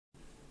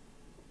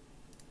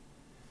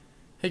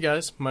Hey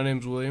guys, my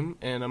name's William,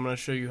 and I'm going to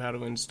show you how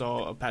to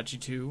install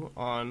Apache2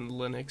 on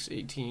Linux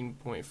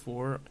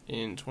 18.4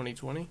 in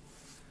 2020.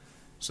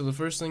 So the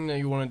first thing that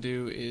you want to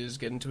do is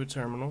get into a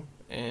terminal,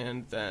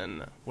 and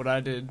then what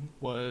I did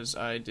was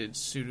I did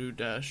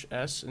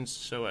sudo-s, and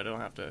so I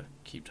don't have to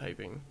keep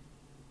typing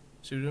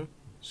sudo.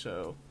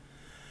 So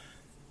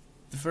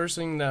the first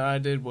thing that I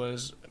did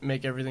was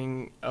make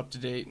everything up to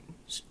date,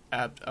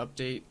 apt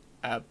update,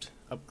 apt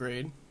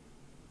upgrade.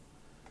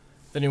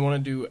 Then you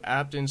want to do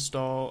apt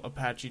install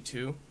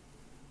Apache2.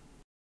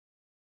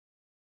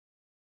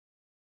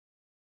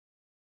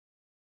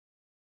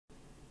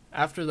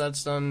 After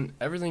that's done,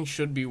 everything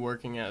should be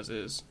working as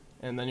is.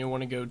 And then you'll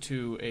want to go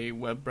to a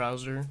web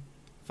browser,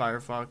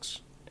 Firefox,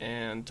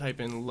 and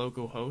type in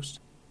localhost.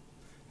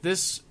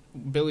 This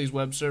Billy's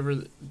web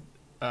server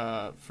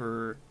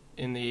for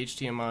in the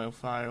HTML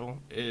file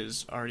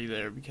is already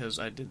there because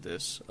I did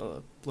this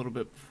a little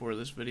bit before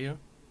this video.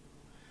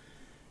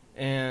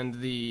 And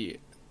the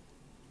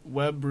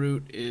web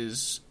root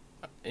is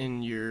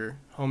in your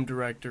home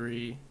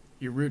directory,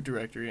 your root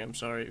directory,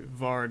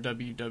 var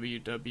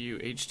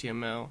www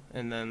html,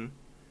 and then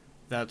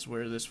that's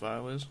where this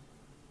file is.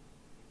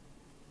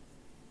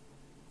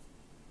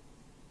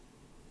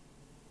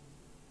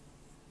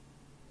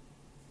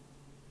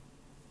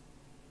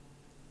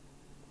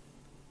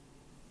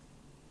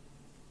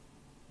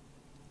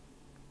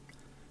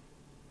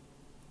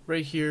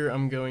 Right here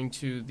I'm going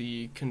to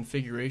the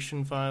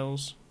configuration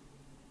files,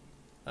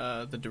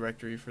 the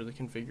directory for the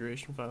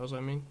configuration files,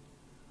 I mean.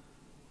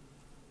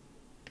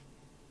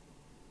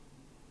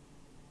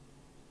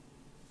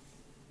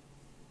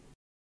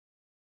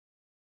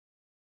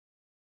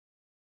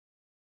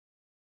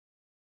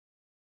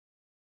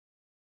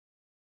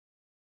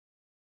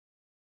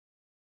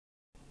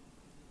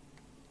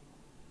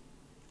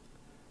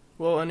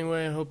 Well,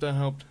 anyway, I hope that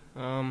helped.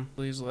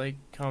 Please like,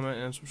 comment,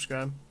 and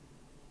subscribe.